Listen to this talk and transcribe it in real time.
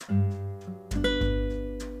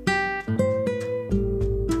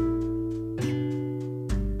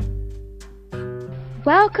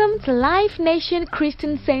Welcome to Life Nation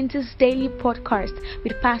Christian Center's daily podcast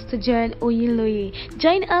with Pastor John Oyinloye.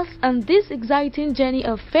 Join us on this exciting journey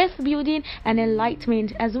of faith building and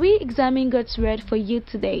enlightenment as we examine God's word for you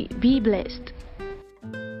today. Be blessed.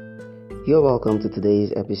 You're welcome to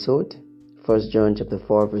today's episode. 1 John chapter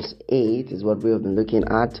 4 verse 8 is what we have been looking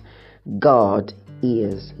at. God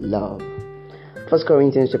is love. 1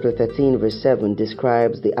 Corinthians chapter 13 verse 7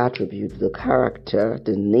 describes the attributes, the character,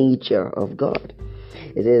 the nature of God.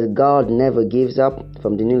 It says God never gives up,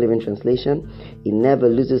 from the New Living Translation. He never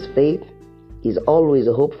loses faith. He's always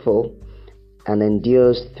hopeful and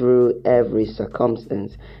endures through every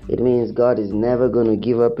circumstance. It means God is never going to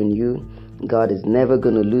give up on you. God is never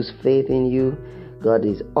going to lose faith in you. God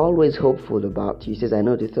is always hopeful about you. He says, I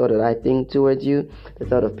know the thought that I think towards you, the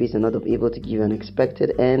thought of peace and not of evil, to give you an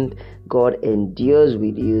expected end. God endures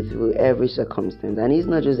with you through every circumstance. And He's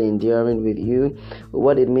not just enduring with you.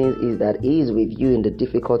 What it means is that He is with you in the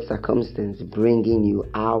difficult circumstance, bringing you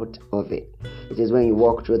out of it. It says when you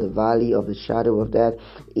walk through the valley of the shadow of death,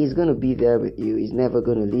 He's going to be there with you. He's never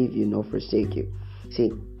going to leave you nor forsake you.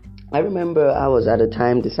 See, I remember I was at a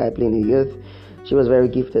time discipling a youth. She was very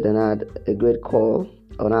gifted and had a great call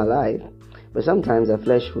on her life. But sometimes her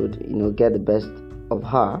flesh would, get the best of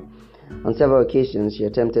her. On several occasions, she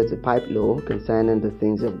attempted to pipe low concerning the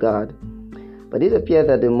things of God. But it appeared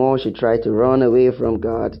that the more she tried to run away from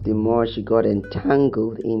God, the more she got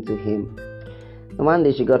entangled into Him. And one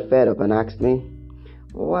day she got fed up and asked me,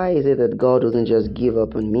 why is it that God doesn't just give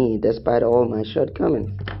up on me despite all my shortcomings?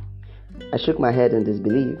 I shook my head in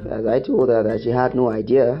disbelief as I told her that she had no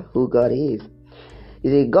idea who God is. You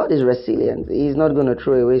see, God is resilient. He's not going to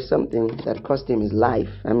throw away something that cost Him His life.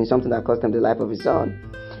 Something that cost Him the life of His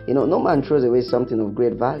Son. No man throws away something of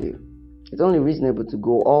great value. It's only reasonable to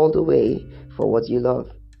go all the way for what you love.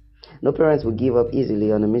 No parents will give up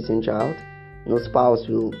easily on a missing child. No spouse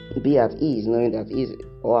will be at ease knowing that his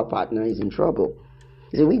or her partner is in trouble.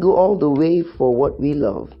 You see, we go all the way for what we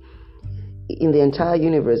love. In the entire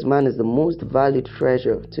universe, man is the most valued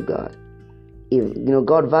treasure to God.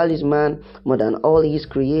 God values man more than all His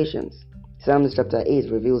creations. Psalms chapter 8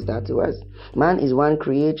 reveals that to us. Man is one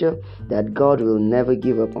creature that God will never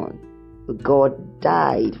give up on. God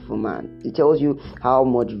died for man. It tells you how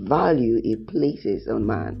much value He places on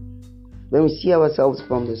man. When we see ourselves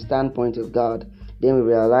from the standpoint of God, then we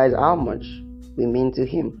realize how much we mean to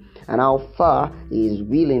Him and how far He is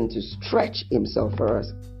willing to stretch Himself for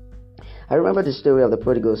us. I remember the story of the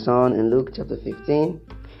prodigal son in Luke chapter 15.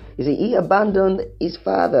 You see, he abandoned his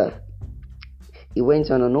father. He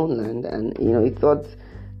went on unknown land and, he thought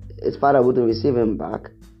his father wouldn't receive him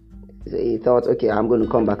back. He thought, okay, I'm going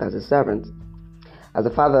to come back as a servant. As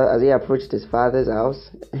he approached his father's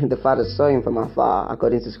house, the father saw him from afar,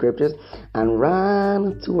 according to scriptures, and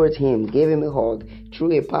ran towards him, gave him a hug,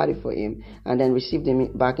 threw a party for him, and then received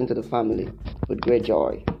him back into the family with great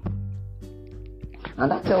joy.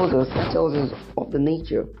 And that tells us of the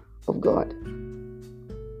nature of God.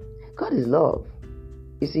 God is love.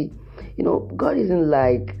 You see, God isn't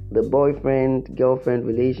like the boyfriend-girlfriend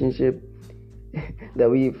relationship that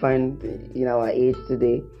we find in our age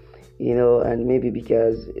today, and maybe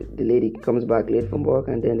because the lady comes back late from work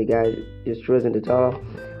and then the guy just throws in the towel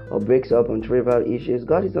or breaks up on trivial issues.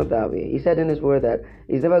 God is not that way. He said in His word that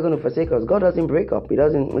He's never going to forsake us. God doesn't break up.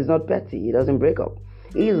 He's not petty. He doesn't break up.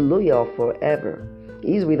 He is loyal forever.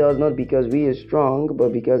 He's with us not because we are strong,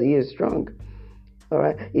 but because He is strong.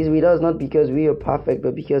 Alright? He's with us not because we are perfect,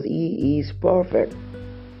 but because He is perfect.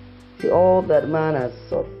 See, all that man has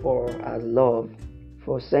sought for as love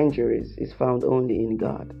for centuries is found only in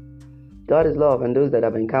God. God is love, and those that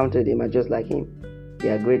have encountered Him are just like Him.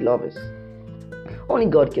 They are great lovers. Only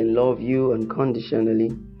God can love you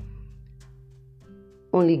unconditionally.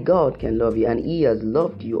 Only God can love you, and He has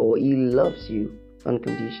loved you, or He loves you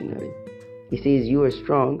unconditionally. He says you are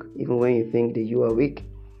strong even when you think that you are weak.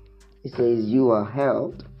 He says you are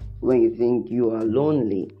held when you think you are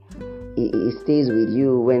lonely. He stays with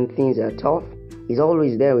you when things are tough. He's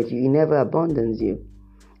always there with you. He never abandons you.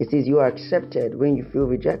 He says you are accepted when you feel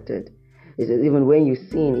rejected. He says even when you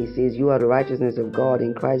sin, He says you are the righteousness of God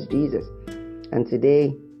in Christ Jesus. And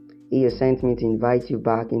today, He has sent me to invite you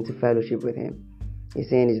back into fellowship with Him. He's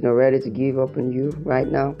saying He's not ready to give up on you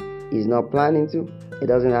right now. He's not planning to. He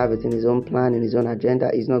doesn't have it in His own plan, in His own agenda.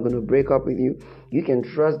 He's not going to break up with you. You can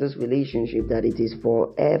trust this relationship that it is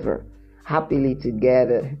forever, happily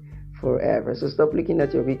together forever. So stop looking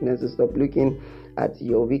at your weaknesses, stop looking at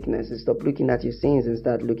your weaknesses, stop looking at your sins and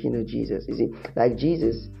start looking at Jesus. You see,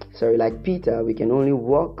 like Peter, we can only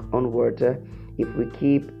walk on water if we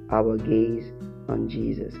keep our gaze on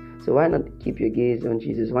Jesus. So why not keep your gaze on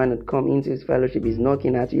Jesus? Why not come into his fellowship? He's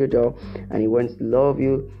knocking at your door and he wants to love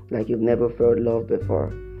you like you've never felt love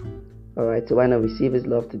before. Alright, so why not receive his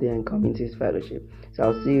love today and come into his fellowship? So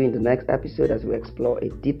I'll see you in the next episode as we explore a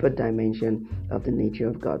deeper dimension of the nature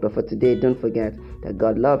of God. But for today, don't forget that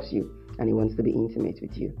God loves you and he wants to be intimate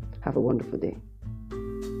with you. Have a wonderful day.